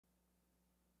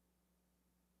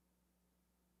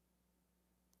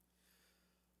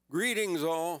Greetings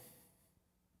all.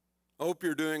 Hope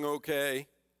you're doing okay.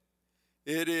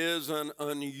 It is an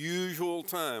unusual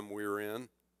time we're in.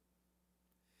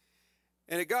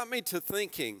 And it got me to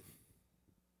thinking,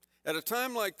 at a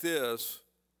time like this,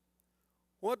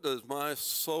 what does my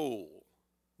soul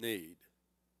need?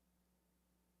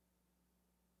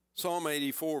 Psalm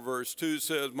 84 verse 2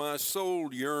 says, "My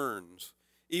soul yearns,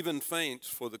 even faints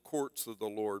for the courts of the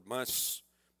Lord. My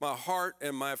heart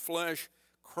and my flesh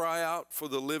cry out for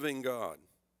the living God."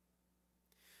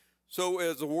 So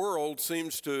as the world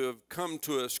seems to have come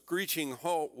to a screeching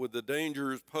halt with the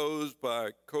dangers posed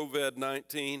by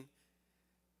COVID-19,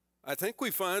 I think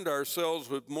we find ourselves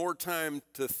with more time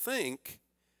to think,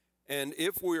 and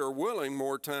if we are willing,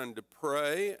 more time to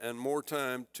pray and more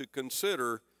time to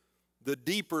consider the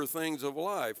deeper things of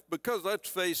life. Because let's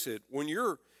face it, when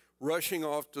you're rushing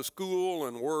off to school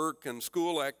and work and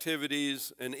school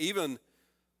activities and even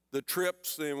the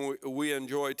trips that we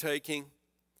enjoy taking,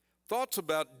 thoughts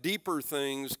about deeper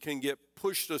things can get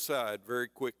pushed aside very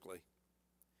quickly.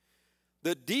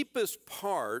 The deepest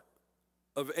part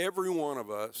of every one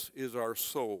of us is our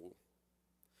soul.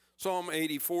 Psalm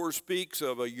 84 speaks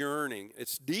of a yearning.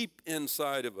 It's deep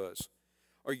inside of us,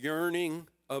 a yearning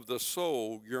of the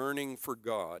soul, yearning for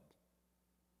God.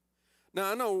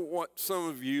 Now, I know what some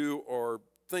of you are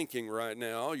thinking right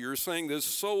now. You're saying this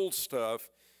soul stuff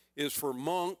is for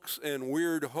monks and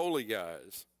weird holy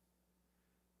guys.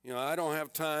 You know, I don't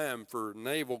have time for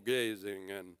navel gazing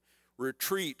and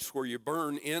retreats where you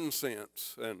burn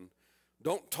incense and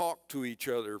don't talk to each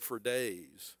other for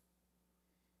days.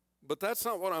 But that's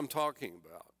not what I'm talking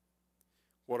about.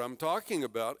 What I'm talking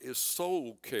about is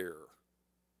soul care.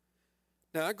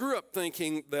 Now, I grew up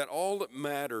thinking that all that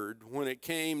mattered when it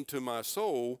came to my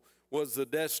soul was the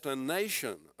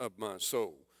destination of my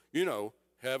soul. You know,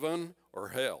 heaven or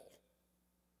hell.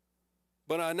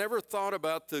 But I never thought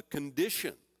about the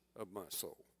condition of my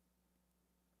soul.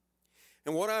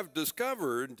 And what I've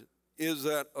discovered is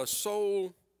that a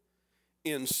soul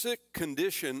in sick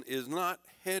condition is not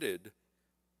headed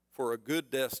for a good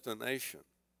destination.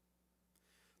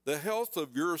 The health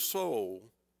of your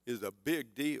soul is a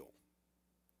big deal.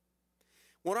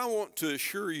 What I want to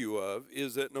assure you of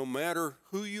is that no matter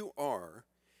who you are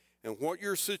and what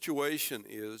your situation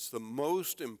is, the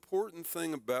most important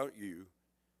thing about you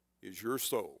is your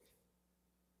soul.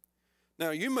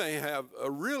 Now, you may have a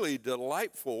really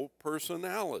delightful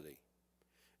personality.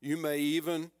 You may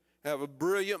even have a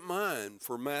brilliant mind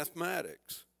for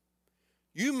mathematics.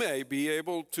 You may be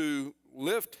able to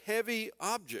lift heavy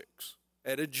objects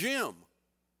at a gym.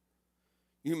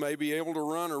 You may be able to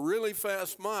run a really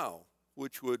fast mile,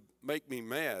 which would make me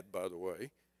mad, by the way.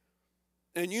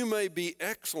 And you may be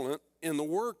excellent in the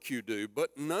work you do,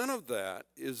 but none of that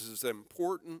is as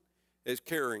important as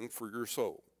caring for your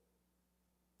soul.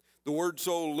 The word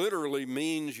soul literally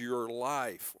means your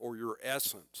life or your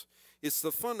essence. It's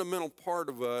the fundamental part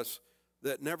of us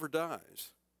that never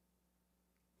dies.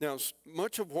 Now,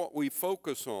 much of what we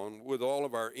focus on with all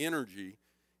of our energy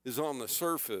is on the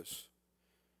surface.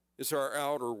 It's our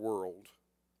outer world.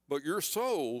 But your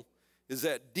soul is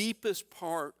that deepest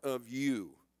part of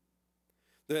you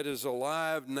that is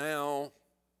alive now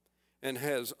and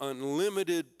has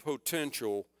unlimited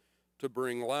potential to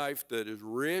bring life that is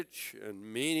rich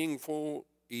and meaningful,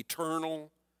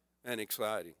 eternal, and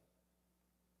exciting.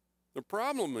 The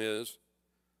problem is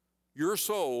your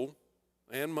soul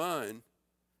and mine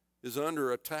is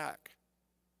under attack.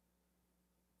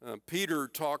 Peter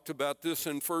talked about this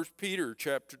in 1 Peter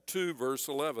chapter 2, verse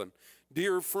 11.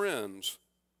 "Dear friends,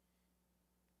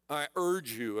 I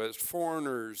urge you as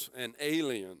foreigners and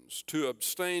aliens to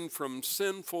abstain from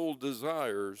sinful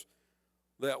desires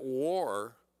that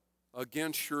war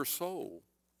against your soul."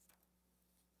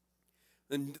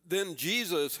 And then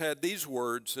Jesus had these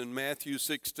words in Matthew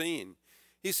 16.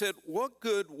 He said, "What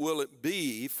good will it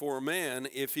be for a man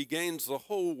if he gains the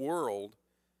whole world,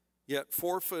 yet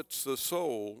forfeits the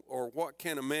soul? Or what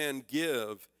can a man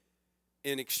give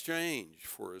in exchange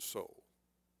for his soul?"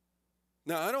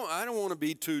 Now, I don't want to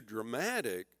be too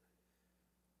dramatic,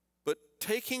 but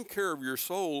taking care of your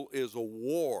soul is a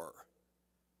war.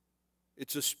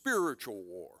 It's a spiritual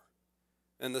war.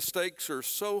 And the stakes are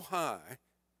so high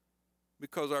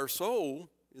because our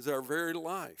soul is our very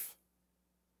life.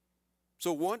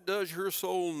 So what does your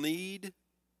soul need?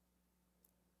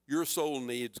 Your soul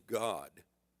needs God.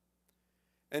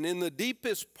 And in the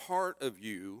deepest part of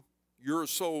you, your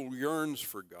soul yearns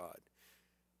for God.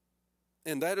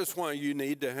 And that is why you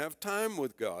need to have time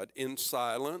with God in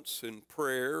silence, in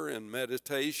prayer, in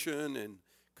meditation, in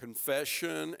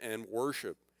confession, and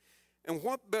worship. And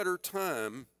what better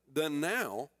time than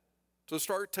now to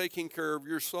start taking care of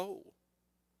your soul.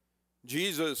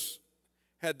 Jesus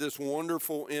had this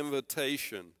wonderful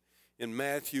invitation in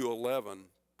Matthew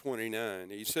 11:29.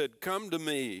 He said, "Come to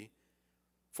me,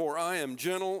 for I am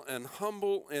gentle and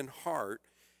humble in heart,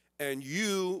 and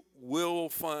you will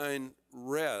find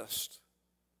rest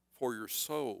for your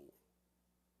soul."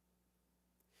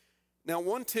 Now,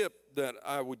 one tip that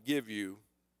I would give you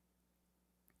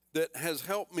that has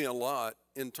helped me a lot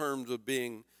in terms of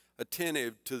being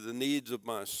attentive to the needs of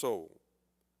my soul,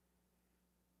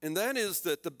 and that is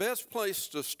that the best place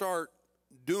to start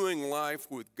doing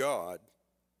life with God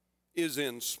is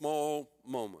in small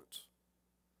moments.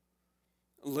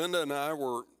 Linda and I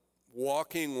were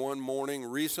walking one morning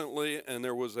recently, and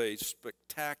there was a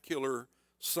spectacular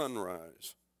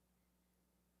sunrise.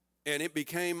 And it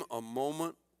became a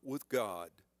moment with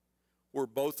God where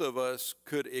both of us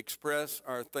could express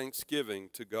our thanksgiving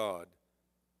to God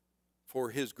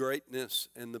for his greatness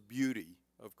and the beauty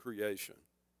of creation.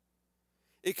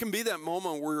 It can be that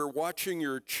moment where you're watching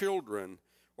your children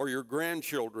or your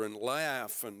grandchildren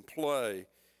laugh and play.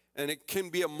 And it can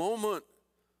be a moment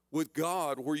with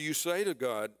God where you say to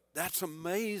God, "That's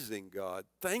amazing, God.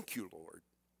 Thank you, Lord."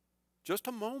 Just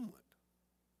a moment.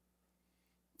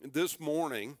 This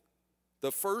morning,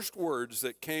 the first words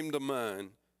that came to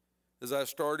mind as I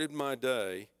started my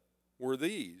day were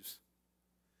these: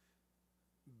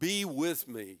 "Be with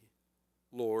me,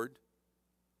 Lord.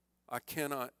 I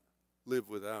cannot live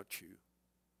without you."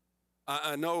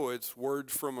 I know it's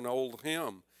words from an old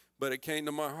hymn, but it came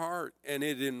to my heart, and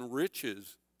it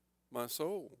enriches my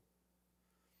soul.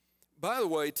 By the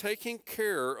way, taking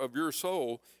care of your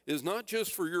soul is not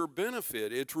just for your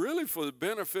benefit. It's really for the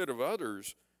benefit of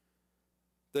others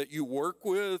that you work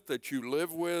with, that you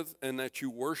live with, and that you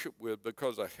worship with,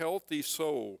 because a healthy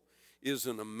soul is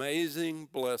an amazing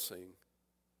blessing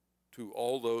to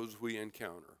all those we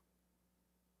encounter.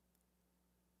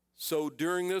 So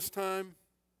during this time,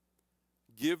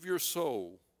 give your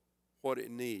soul what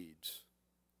it needs.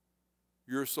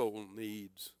 Your soul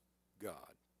needs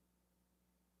God.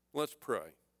 Let's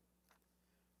pray.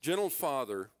 Gentle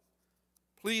Father,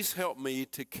 please help me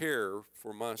to care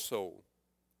for my soul.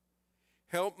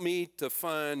 Help me to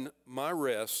find my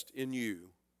rest in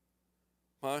you,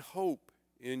 my hope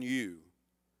in you,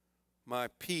 my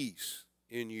peace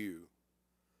in you.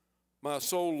 My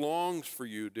soul longs for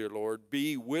you, dear Lord.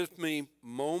 Be with me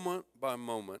moment by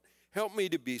moment. Help me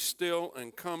to be still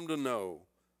and come to know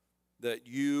that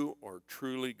you are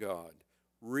truly God.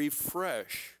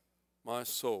 Refresh my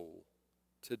soul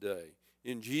today.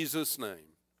 In Jesus'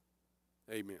 name,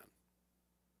 amen.